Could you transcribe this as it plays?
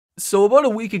So about a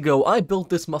week ago, I built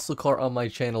this muscle car on my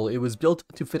channel. It was built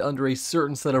to fit under a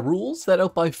certain set of rules set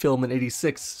out by Fillman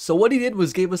 86. So what he did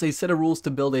was gave us a set of rules to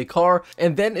build a car,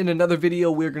 and then in another video,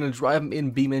 we're going to drive him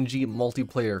in BeamNG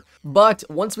multiplayer. But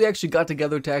once we actually got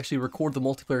together to actually record the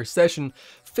multiplayer session,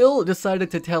 Phil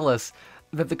decided to tell us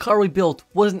that the car we built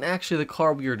wasn't actually the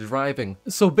car we were driving.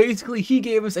 So basically, he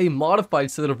gave us a modified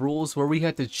set of rules where we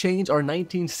had to change our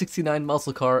 1969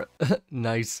 muscle car,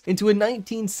 nice, into a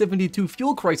 1972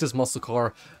 fuel crisis muscle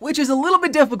car, which is a little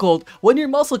bit difficult when your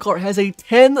muscle car has a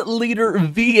 10-liter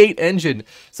V8 engine.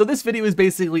 So this video is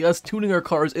basically us tuning our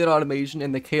cars in automation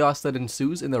and the chaos that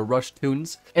ensues in the rush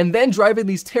tunes, and then driving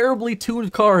these terribly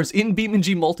tuned cars in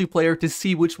BeamNG multiplayer to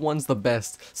see which one's the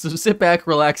best. So sit back,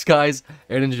 relax guys,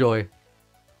 and enjoy.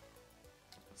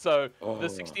 So the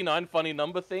 69 funny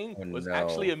number thing was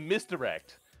actually a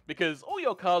misdirect, because all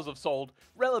your cars have sold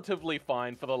relatively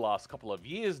fine for the last couple of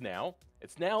years now.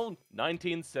 It's now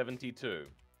 1972.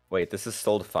 Wait, this is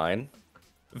sold fine?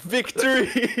 Victory!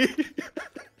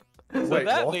 So Wait,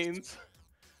 that what? means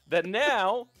that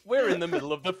now we're in the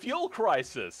middle of the fuel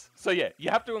crisis. So yeah,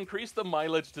 you have to increase the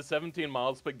mileage to 17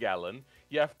 miles per gallon.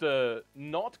 You have to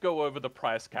not go over the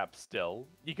price cap still.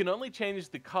 You can only change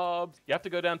the carbs. You have to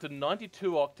go down to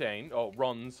 92 octane, or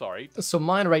RON, sorry. So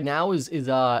mine right now is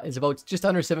about just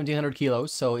under 1,700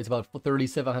 kilos, so it's about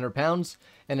 3,700 pounds,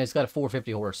 and it's got a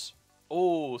 450 horse.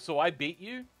 Oh, so I beat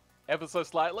you ever so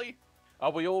slightly?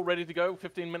 Are we all ready to go?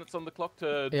 15 minutes on the clock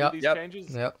to do these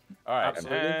changes? Yep. All right,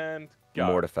 Absolutely. and go.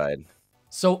 Mortified.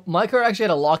 So my car actually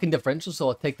had a lock-in differential, so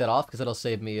I'll take that off because it'll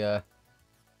save me oh,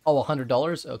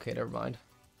 $100. Okay, never mind.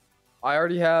 I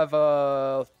already have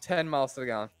 10 miles to the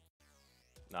gallon.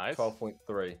 Nice.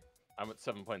 12.3. I'm at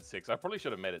 7.6. I probably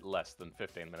should have made it less than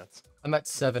 15 minutes. I'm at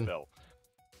 7. Still.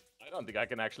 I don't think I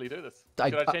can actually do this. I-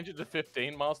 Should I change it to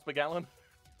 15 miles per gallon?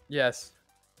 Yes.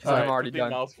 All right, I'm already 15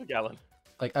 done. miles per gallon.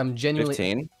 Like I'm genuinely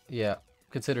 15? Yeah,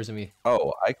 considers me.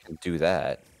 Oh, I can do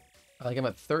that. Like I'm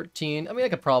at 13. I mean, I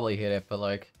could probably hit it, but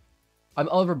like I'm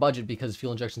over budget because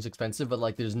fuel injection's expensive. But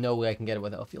like, there's no way I can get it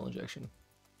without fuel injection.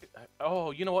 Oh,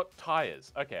 you know what?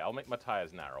 Tires. Okay, I'll make my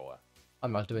tires narrower.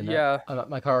 I'm not doing that. Yeah.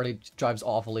 My car already drives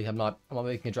awfully. I'm not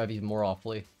making it drive even more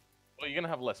awfully. Well, you're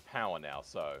gonna have less power now,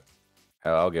 so.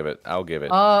 Oh, I'll give it. I'll give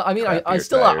it. I mean, I crappier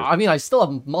still, tires. I still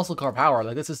have muscle car power.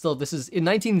 Like this is in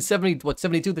 1970,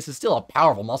 72. This is still a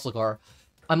powerful muscle car.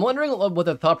 I'm wondering what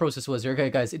the thought process was here. Okay,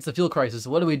 guys, it's the fuel crisis.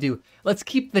 What do? Let's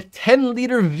keep the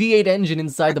 10-liter V8 engine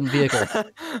inside the vehicle.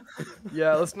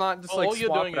 Yeah, let's not just Well, all like you're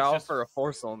swap doing it is out just- for a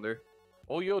 4-cylinder.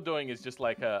 All you're doing is just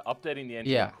like updating the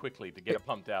engine Yeah. quickly to get it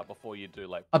pumped out before you do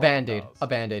like A proper band-aid. cars. A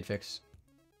band-aid fix.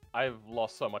 I've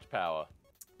lost so much power.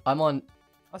 I'm on.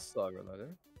 I still have another.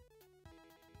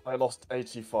 I lost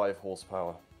 85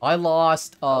 horsepower. I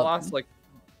lost. I lost like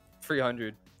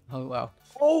 300. Oh wow.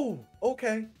 Oh,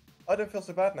 okay. I don't feel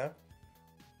so bad now.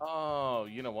 Oh,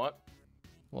 you know what?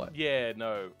 What? Yeah,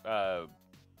 no.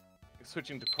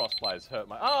 Switching to crossfires hurt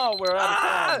my. Oh, we're out of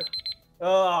time.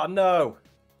 Oh, no.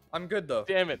 I'm good though.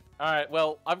 Damn it. Alright,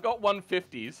 well, I've got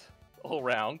 150s all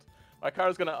round. My car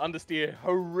is going to understeer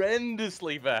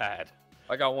horrendously bad.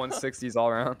 I got 160s all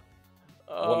around.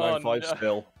 Oh, 195 no.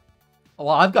 still. Well,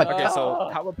 I've got. Okay, so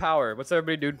how about power? What's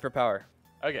everybody doing for power?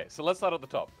 Okay, so let's start at the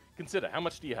top. Consider, how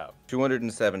much do you have?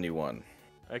 271.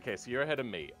 Okay, so you're ahead of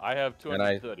me. I have And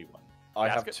I- 231. I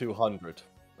have Gasket? 200.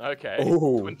 Okay,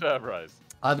 Ooh. TwinTurbros.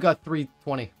 I've got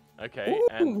 320. Okay,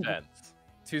 and Venz.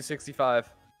 265.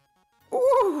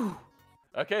 Ooh!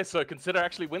 Okay, so Consider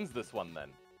actually wins this one then.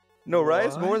 No,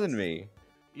 Ryan's more What? than me.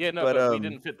 Yeah, no, But, but we um,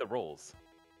 didn't fit the rules.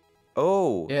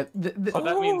 Oh. Yeah. So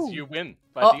that means you win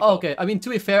by Oh, default. okay. I mean, to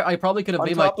be fair, I probably could have On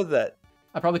made my. top of that,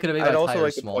 I probably could have made I'd my also tires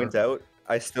like to smaller. point out,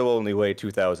 I still only weigh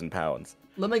 2,000 pounds.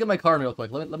 Let me get my car in real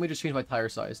quick. Let me just change my tire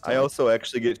size. I also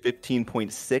actually get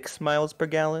 15.6 miles per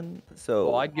gallon, so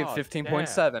Well, I'd give Oh,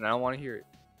 15.7. I don't want to hear it.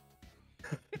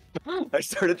 I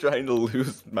started trying to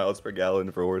lose miles per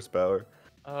gallon for horsepower.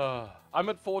 I'm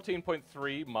at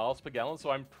 14.3 miles per gallon, so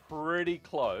I'm pretty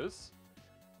close.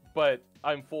 But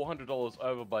I'm $400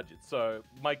 over budget, so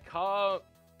my car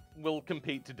will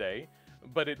compete today,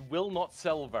 but it will not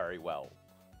sell very well.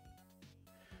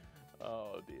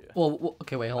 Oh dear. Well,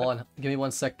 okay, wait, hold on. Give me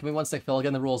 1 sec. Give me 1 sec, Phil.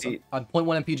 Again, the rules. Eight. I'm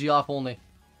 0.1 mpg off only.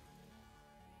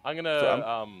 I'm gonna. So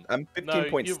I'm No,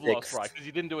 15.6. you've lost, right? Because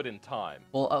you didn't do it in time.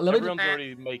 Well, let me. Everyone's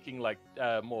already making like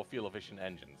more fuel-efficient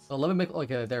engines. Well, let me make.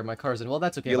 Okay, there, my car's in. Well,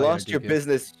 that's okay. You if I lost your underdeep you.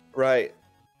 business, right?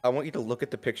 I want you to look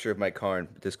at the picture of my car in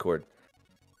Discord,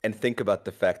 and think about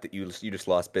the fact that you just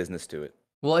lost business to it.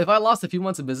 Well, if I lost a few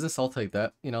months of business, I'll take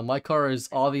that. You know, my car is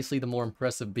obviously the more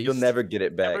impressive beast. You'll never get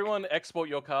it back. Everyone, export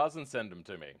your cars and send them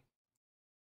to me.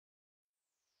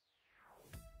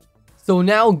 So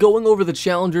now going over the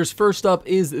challengers, first up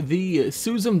is the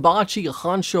Suzumbachi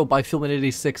Hansho by Fillman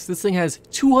 86. This thing has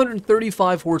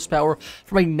 235 horsepower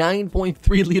from a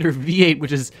 9.3 liter V8,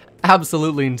 which is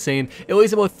absolutely insane. It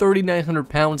weighs about 3,900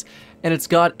 pounds, and it's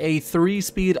got a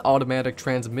 3-speed automatic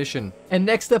transmission. And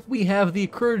next up we have the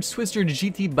Courage Twister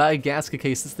GT by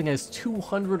Gasketcase. This thing has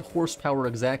 200 horsepower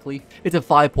exactly. It's a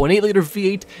 5.8 liter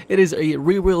V8. It is a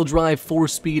rear-wheel drive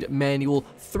 4-speed manual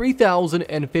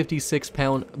 3,056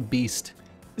 pound beast.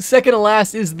 Second to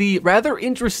last is the rather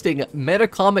interesting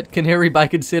Metacomet Canary by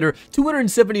Consider,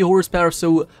 270 horsepower,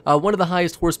 so one of the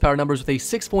highest horsepower numbers with a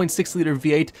 6.6 liter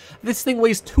V8. This thing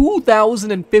weighs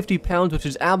 2,050 pounds, which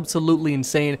is absolutely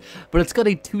insane, but it's got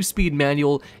a 2-speed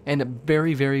manual and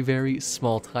very, very, very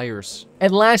small tires.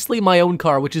 And lastly, my own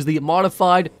car, which is the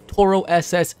modified Toro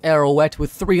SS Aeroette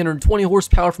with 320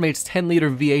 horsepower from its 10 liter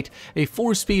V8, a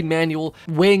 4-speed manual,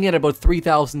 weighing in at about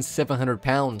 3,700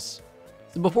 pounds.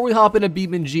 So before we hop into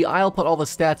BeamNG, I'll put all the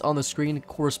stats on the screen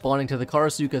corresponding to the car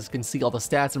so you guys can see all the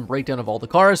stats and breakdown of all the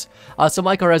cars. So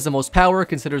my car has the most power,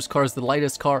 Consider's car is the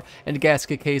lightest car, and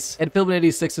Gasketcase and Fillman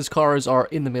 86's cars are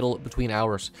in the middle between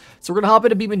ours. So we're going to hop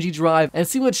into BeamNG.drive and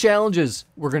see what challenges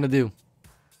we're going to do.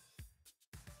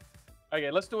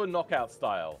 Okay, let's do a knockout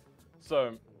style.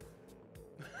 So,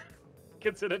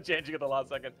 consider changing at the last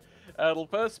second. It'll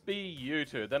first be you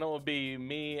two, then it will be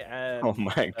me and Oh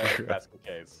my God.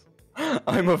 Gasketcase.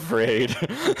 I'm afraid.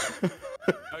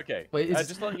 Okay, Wait, is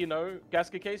just to let you know,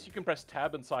 Gasketcase, you can press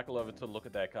tab and cycle over to look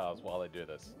at their cars while they do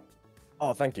this.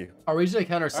 Oh, thank you. Are we just going to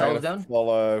count ourselves down?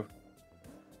 Follow.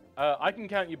 I can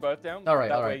count you both down. All right,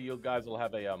 that all way right. you guys will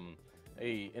have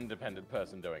a independent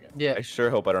person doing it. Yeah. I sure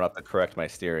hope I don't have to correct my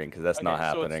steering, because that's not So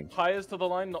happening. it's tires to the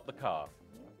line, not the car.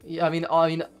 Yeah, I mean,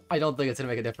 I don't think it's going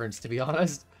to make a difference, to be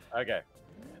honest. Okay.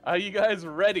 Are you guys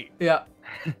ready? Yeah.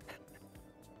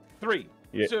 3,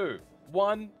 Yeah. 2,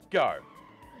 1, go.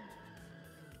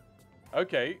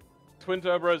 Okay,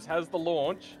 TwinTurbros has the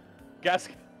launch.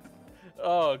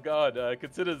 Oh god,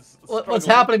 Consider's What's struggling.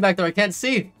 happening back there? I can't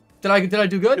see. Did I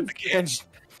do good?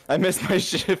 I missed my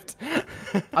shift.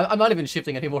 I'm not even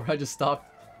shifting anymore. I just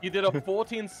stopped. You did a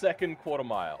 14-second quarter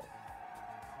mile.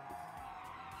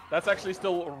 That's actually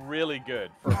still really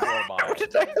good for a quarter How mile.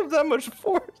 did I have that much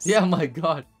force? Yeah, my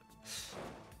god.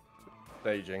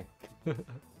 Staging.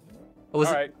 Was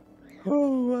All it? right,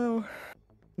 Oh, wow.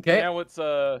 Okay. now it's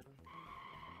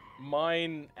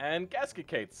mine and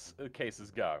Gasketcase's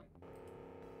cases go.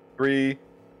 3,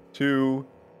 2,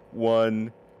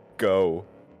 1, go.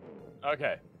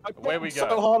 Okay, I where we bogged go.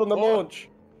 so hard on the Oh. launch.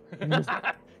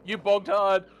 You bogged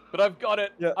hard, but I've got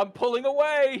it. Yeah. I'm pulling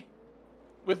away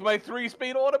with my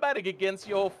 3-speed automatic against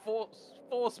your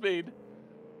 4-speed.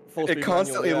 Full It speed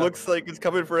constantly manual, yeah. looks like it's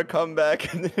coming for a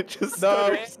comeback, and then it just No.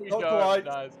 There starts. we not go. quite.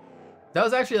 Nice. That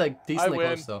was actually like decently win.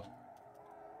 close though.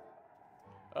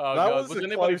 Oh, That God. was a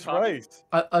anybody close race.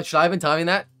 Should I have been timing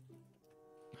that?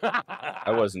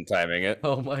 I wasn't timing it.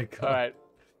 Oh my god. All right.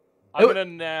 Oh. I'm gonna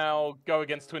now go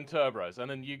against TwinTurbros, and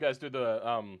then you guys do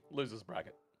the losers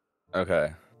bracket.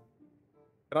 Okay.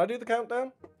 Can I do the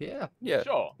countdown? Yeah. Yeah.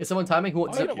 Sure. Is someone timing? Who Oh,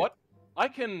 wants you to? know what? I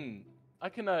can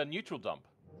neutral dump.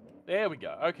 There we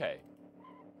go. Okay.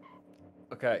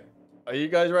 Okay. Are you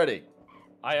guys ready?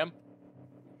 I am.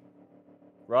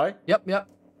 Right? Yep, yep.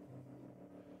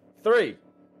 3,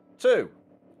 2,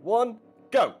 1,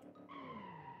 go.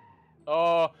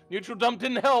 Oh, neutral dump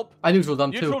didn't help. I neutral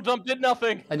dumped too. Neutral dump did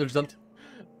nothing. I neutral dumped.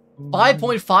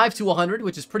 5.5 to 100,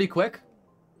 which is pretty quick.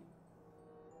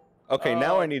 Okay,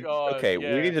 now Oh, I need. God, Okay,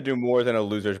 yeah. we need to do more than a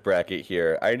loser's bracket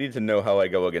here. I need to know how I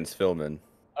go against Fillman.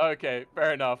 Okay,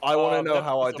 fair enough. I wanna I'm know never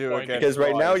how I do disappointed. against- Because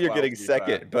right Right, now as you're well, getting to be fair.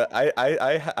 second, but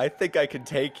I think I can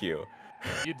take you.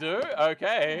 You do?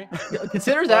 Okay.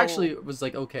 Considers Well- actually was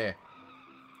like okay.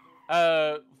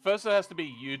 First it has to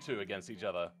be you two against each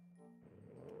other.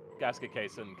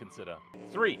 Gasketcase and Consider.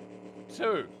 3,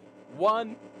 2,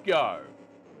 1, go.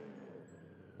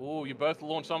 Oh, you both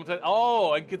launched simultaneously.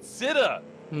 Oh, and Consider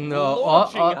No.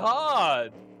 launching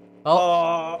hard.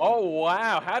 Oh. Oh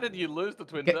wow! How did you lose the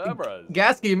TwinTurbros?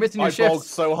 Gasky, you're missing I your bogged shifts.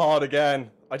 so hard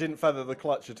again. I didn't feather the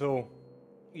clutch at all.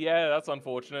 Yeah, that's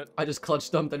unfortunate. I just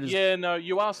clutch dumped. I just. Yeah, no,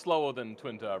 you are slower than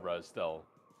TwinTurbros still.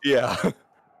 Yeah.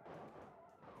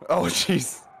 Oh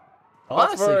jeez. That's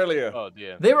Honestly, for earlier. Oh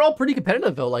dear. they were all pretty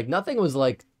competitive though. Like nothing was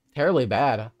like terribly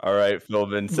bad. All right,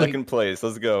 Fillman, second place.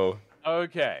 Let's go.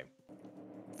 Okay.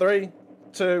 3,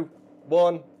 2,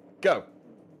 1, go.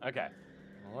 Okay.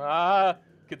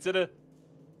 Consider.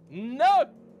 No.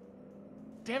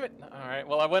 Damn it! All right.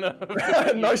 Well, I went.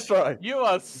 Over Nice try. You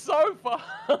are so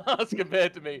fast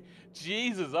compared to me.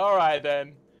 Jesus. All right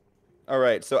then. All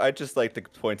right, so I'd just like to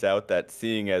point out that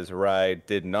seeing as Rye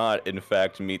did not, in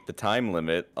fact, meet the time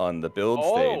limit on the build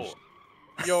stage.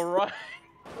 You're right.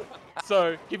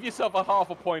 So give yourself a half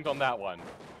a point on that one.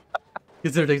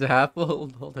 Consider it takes a half.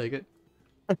 I'll take it.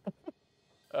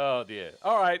 Oh dear.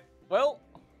 All right. Well,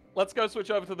 let's go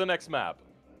switch over to the next map.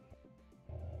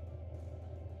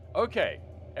 Okay,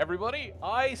 everybody.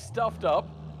 I stuffed up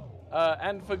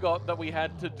and forgot that we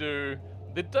had to do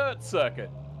the dirt circuit.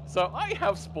 So I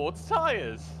have sports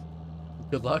tires.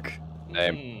 Good luck.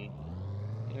 Same.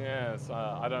 Yes,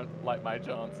 I don't like my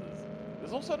chances.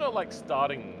 There's also no like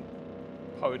starting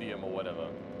podium or whatever.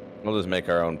 We'll just make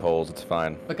our own poles. It's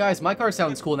fine. But guys, my car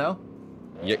sounds cool now.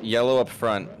 Yellow up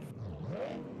front.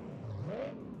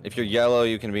 If you're yellow,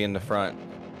 you can be in the front.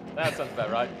 That sounds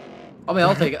about right. I mean,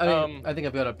 I'll take it. I mean, I think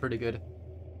I've got a pretty good.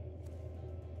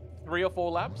 3 or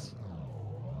 4 laps?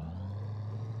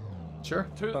 Sure.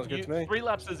 Sounds good to me. 3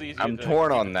 laps is easier. I'm to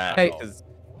torn keep on it that. Hey. Because,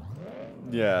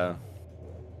 yeah.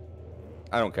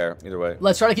 I don't care either way.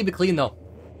 Let's try to keep it clean though.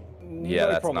 Yeah,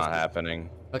 No that's promises. not happening.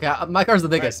 Okay, my car's the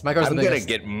biggest. My car's the I'm biggest.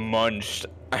 gonna get munched.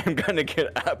 I'm gonna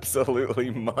get absolutely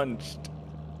munched.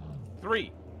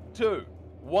 3, 2,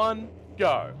 1,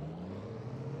 go.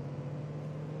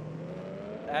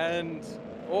 And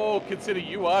consider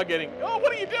you are getting. Oh,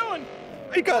 what are you doing?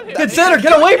 I got that. Consider,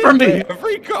 get away from me!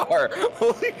 Every car.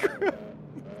 Holy crap.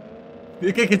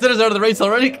 Okay, Consider's out of the race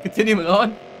already. Continuing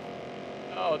on.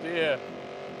 Oh dear.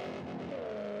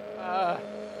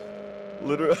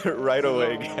 Literally right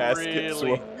away, This is a Gasket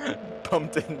really-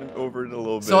 pumped in over it a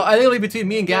little bit. So I think it'll be between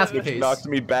me and Yeah, Gasketcase. which knocked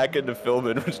me back into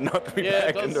Fillman, which knocked me Yeah,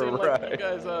 it back does into seem like you Rye.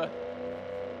 guys are.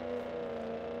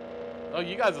 Oh,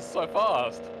 you guys are so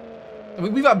fast. I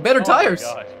mean, we've got better tires.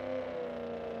 Oh my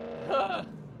gosh.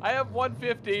 I have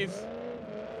 150s.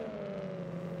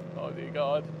 Oh dear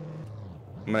God.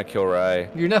 I'm gonna kill Rye.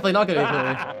 You're definitely not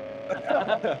gonna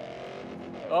kill me.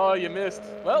 Oh, you missed.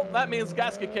 Well, that means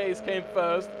Gasketcase came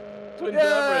first.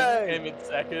 TwinTurbros Yay! came in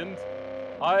second.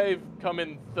 I've come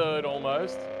in third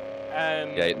almost.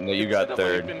 And Yeah, no, you got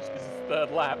considering third. he finished his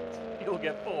third lap, he'll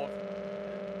get fourth.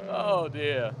 Oh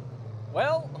dear.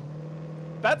 Well,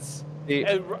 that's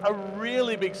a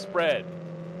really big spread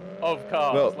of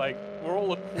cars. Well- Like, we're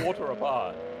all a quarter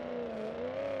apart.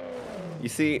 You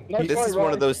see, Nice this try, is one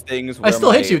Rye. of those things I where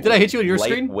still hit my you. Did I hit you on your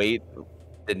screen? Weight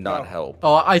did not No. help.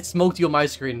 Oh, I smoked you on my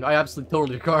screen. I absolutely totaled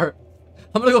your car.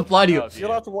 I'm gonna go fly to you. Oh, dear.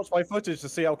 You'll have to watch my footage to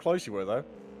see how close you were, though.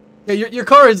 Yeah, your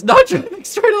car is not driving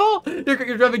straight at all.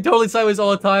 You're driving totally sideways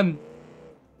all the time.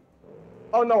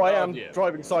 Oh no, I Oh, am dear.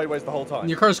 driving sideways the whole time. And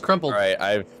your car's crumpled. All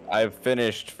right, I've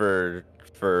finished for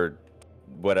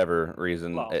whatever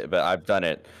reason, Well. but I've done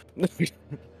it.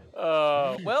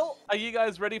 Well, are you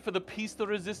guys ready for the piece de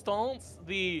resistance?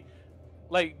 The,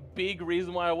 like, big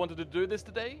reason why I wanted to do this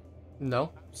today?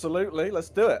 No. Absolutely, let's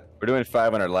do it. We're doing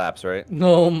 500 laps, right?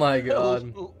 Oh my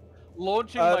god.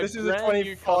 Launching my this is a brand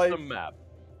new 25 custom map.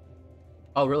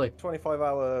 Oh really?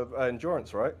 25-hour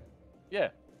endurance, right? Yeah.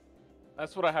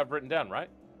 That's what I have written down, right?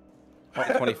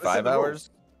 25 hours?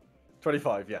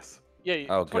 25, yes. Yeah.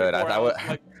 Oh, good. 24 I hours, thought-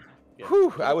 like, yeah,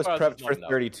 Whew, I was 24 hours prepped is for not enough.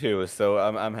 32, so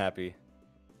I'm happy.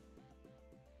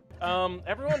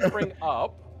 Everyone bring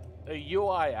up a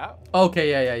UI app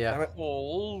Okay, yeah.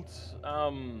 called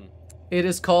It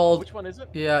is called. which one is it?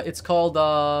 Yeah, it's called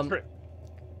Trip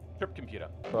computer.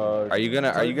 Are you gonna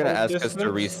ask us to distance?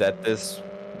 reset this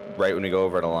right when we go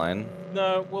over the line?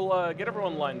 No, we'll get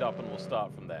everyone lined up and we'll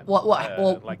start from there. Well,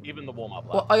 Like even the warm-up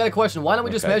lap. Well, I got a question. Why don't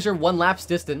we just Okay. measure one lap's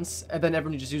distance and then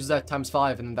everyone just uses that times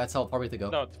 5 and that's how far we have to go?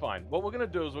 No, it's fine. What we're gonna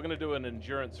do is we're gonna do an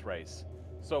endurance race.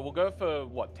 So we'll go for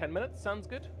what, 10 minutes? Sounds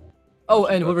good. Oh,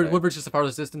 and Okay. Woodbridge just a part of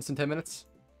this distance in 10 minutes?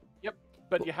 Yep.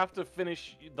 But you have to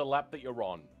finish the lap that you're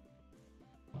on.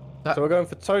 So we're going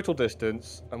for total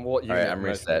distance, and what Alright, unit I'm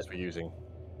measurements reset. we're using.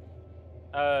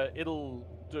 It'll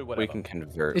do whatever. We can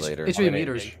convert It's, later. it should be Okay.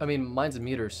 meters. I mean, mine's in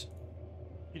meters.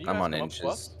 Can you I'm guys on come up to inches.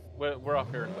 us? We're up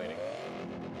here and waiting.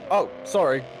 Oh,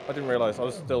 sorry, I didn't realize. I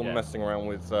was still Yeah. messing around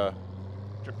with.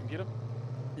 Trip computer.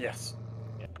 Yes.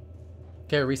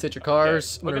 Okay, reset your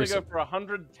cars. We're I'm gonna gonna go for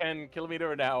 110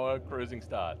 kilometer an hour cruising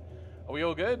start. Are we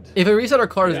all good? If we reset our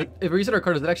cars, Yeah. if we reset our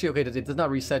cars, is it actually okay? It does not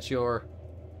reset your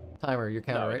timer, your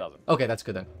counter, No, it right? doesn't. Okay, that's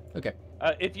good then. Okay.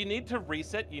 If you need to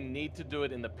reset, you need to do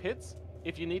it in the pits.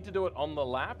 If you need to do it on the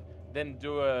lap, then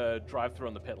do a drive-through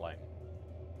on the pit lane.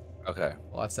 Okay.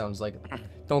 Well, that sounds like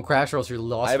don't crash or else you're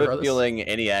lost. I have a regardless. feeling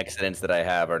any accidents that I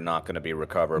have are not going to be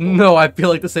recoverable. No, I feel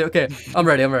like the same. Okay, I'm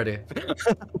ready. I'm ready.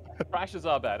 Crashes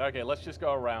are bad. Okay, let's just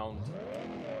go around.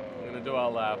 I'm gonna do our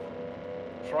lap.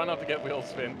 Try not to get wheel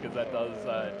spin because that does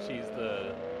cheese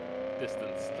the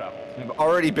distance traveled. I've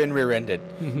already been rear-ended.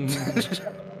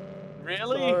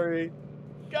 Really? Sorry.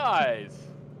 Guys.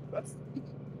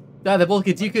 Yeah, they both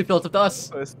get DQ built up to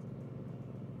us.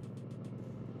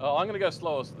 Oh, I'm gonna go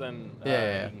slower, so then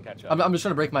Yeah. you can catch up. I'm just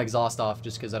trying to break my exhaust off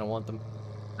just because I don't want them.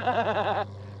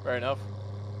 Fair enough.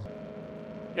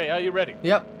 Okay, are you ready?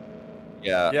 Yep.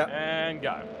 Yeah. Yeah. And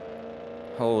go.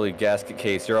 Holy gasket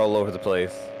case, you're all over the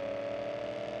place.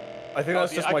 I think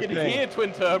that's just I my can thing. hear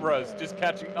TwinTurbros just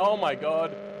catching. Oh my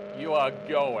god, you are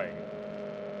going.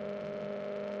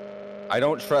 I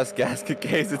don't trust gasket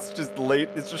case. It's just late.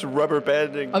 It's just rubber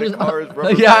banding. I'm The just- car is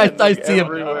rubber Yeah, I banding see him.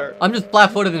 everywhere. I'm just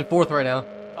flat-footed in 4th right now.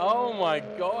 Oh my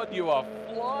god, you are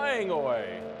flying away.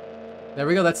 There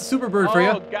we go. That's a super bird for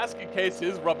Oh, you. gasket case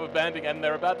is rubber banding, and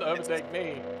they're about to overtake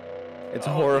me. It's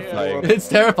Oh, horrifying. It's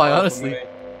terrifying, honestly.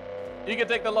 You can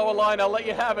take the lower line. I'll let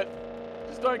you have it.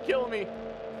 Just don't kill me.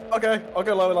 Okay, I'll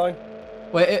go lower line.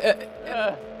 Wait,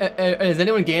 is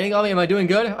anyone gaining on me? Am I doing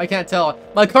good? I can't tell.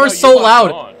 My car's No, so you are loud.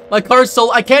 gone. My car's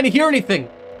so... I can't hear anything.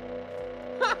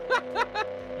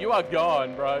 You are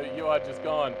gone, bro. You are just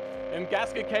gone. And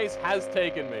gasket case has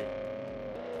taken me.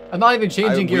 I'm not even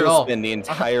changing gear at all. spin the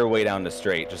entire way down the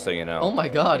straight, just so you know. Oh my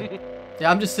god. Yeah,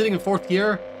 I'm just sitting in 4th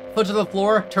gear, foot to the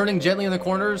floor, turning gently in the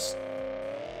corners.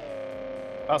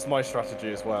 That's my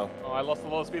strategy as well. Oh, I lost a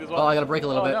lot of speed as well. Oh, I gotta brake a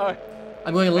little bit. No.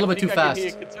 I'm going a little I bit too think I fast. can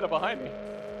hear Consider behind me.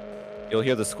 You'll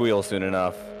hear the squeal soon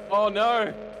enough. Oh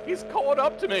no, he's caught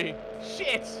up to me.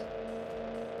 Shit.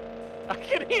 I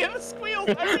can hear the squeals.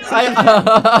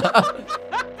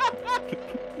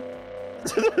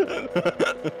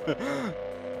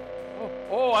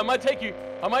 Oh, I might take you.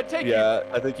 I might take you. Yeah,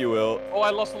 I think you will. Oh, I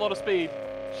lost a lot of speed.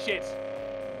 Shit.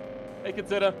 Hey,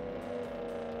 Consider.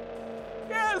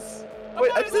 Yes.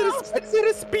 Wait, I just hit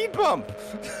a speed bump.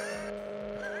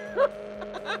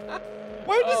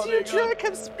 Why does Oh, your there you go. track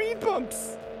have speed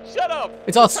bumps? Shut up.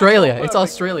 It's Australia. Perfect. It's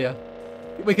Australia.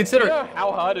 We You consider... know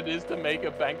how hard it is to make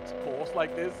a banked course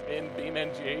like this in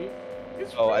BeamNG?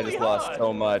 It's Oh, I really just lost hard.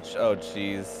 so much. Oh,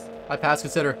 jeez. I pass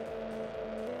consider.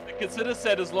 Consider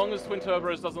said as long as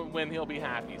TwinTurbros doesn't win, he'll be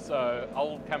happy. So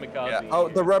I'll kamikaze. Yeah. Oh,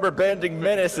 the rubber banding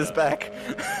menace is back.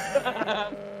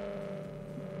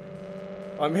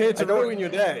 I'm here to I don't- ruin your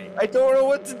day. I don't know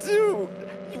what to do.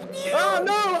 Oh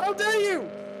no! How dare you!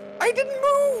 I didn't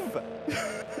move.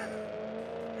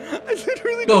 I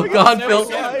literally Oh, going God, on Phil.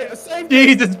 the side. Same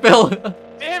Jesus, Bill.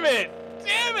 Damn it!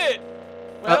 Damn it!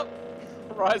 Well,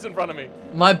 rise in front of me.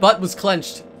 My butt was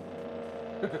clenched.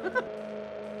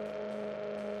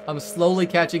 I'm slowly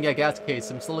catching a gas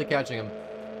case. I'm slowly catching him.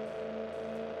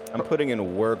 I'm putting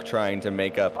in work trying to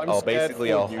make up. I'm Oh, scared basically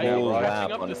for a you Are you whole right? catching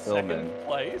lap up on to Fillman. second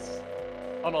place?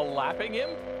 On a lapping him?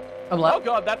 I'm Oh lap.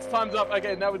 god, that's time's up.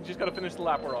 Okay, now we just gotta finish the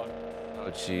lap we're on. Oh,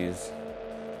 jeez.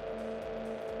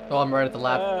 Oh, I'm right at the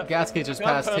lap. Gas case just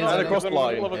Can't passed turn his. on I across because think. I'm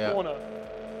in the middle of a Yeah. corner.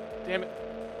 Damn it.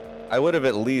 I would have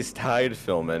at least tied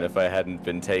Fillman if I hadn't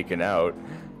been taken out.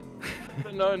 If I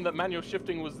had known that manual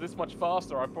shifting was this much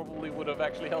faster, I probably would have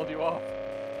actually held you off.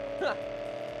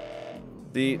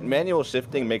 The manual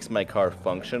shifting makes my car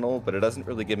functional, but it doesn't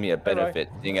really give me a benefit,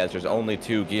 seeing as there's only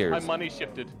 2 gears. My money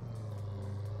shifted.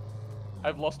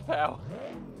 I've lost power.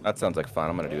 That sounds like fun.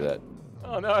 I'm gonna do that.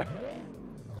 Oh no.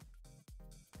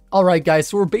 Alright guys,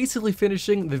 so we're basically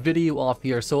finishing the video off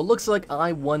here. So it looks like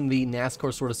I won the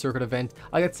NASCAR sort of circuit event.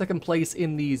 I got 2nd place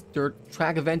in the dirt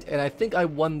track event, and I think I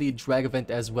won the drag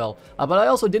event as well. But I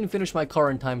also didn't finish my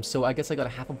car in time, so I guess I got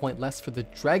a half a point less for the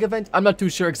drag event. I'm not too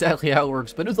sure exactly how it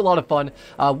works, but it was a lot of fun.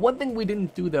 One thing we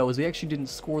didn't do though is we actually didn't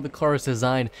score the car's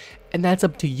design, and that's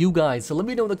up to you guys. So let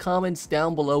me know in the comments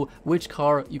down below which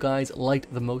car you guys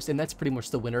liked the most, and that's pretty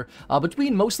much the winner.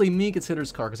 Between mostly me and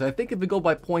Consider's car, because I think if we go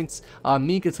by points,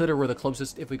 me and Consider were the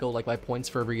closest if we go like by points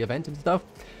for every event and stuff.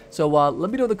 So let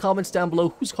me know in the comments down below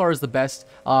whose car is the best,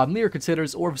 me or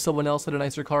Consider's, or if someone else had a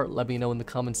nicer car, let me know in the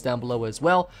comments down below as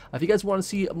well. If you guys want to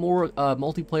see more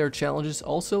multiplayer challenges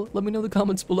also, let me know in the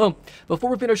comments below.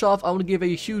 Before we finish off, I want to give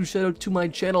a huge shout out to my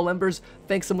channel members.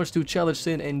 Thanks so much to Challenge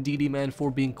Sin and DD Man for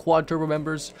being quad turbo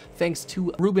members. Thanks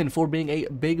to Ruben for being a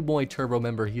big boy turbo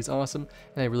member. He's awesome,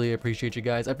 and I really appreciate you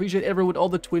guys. I appreciate everyone, all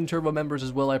the twin turbo members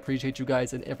as well. I appreciate you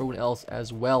guys and everyone else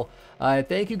as well.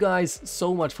 Thank you guys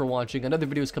so much for watching. Another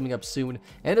video is coming up soon,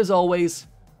 and as always,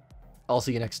 I'll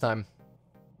see you next time.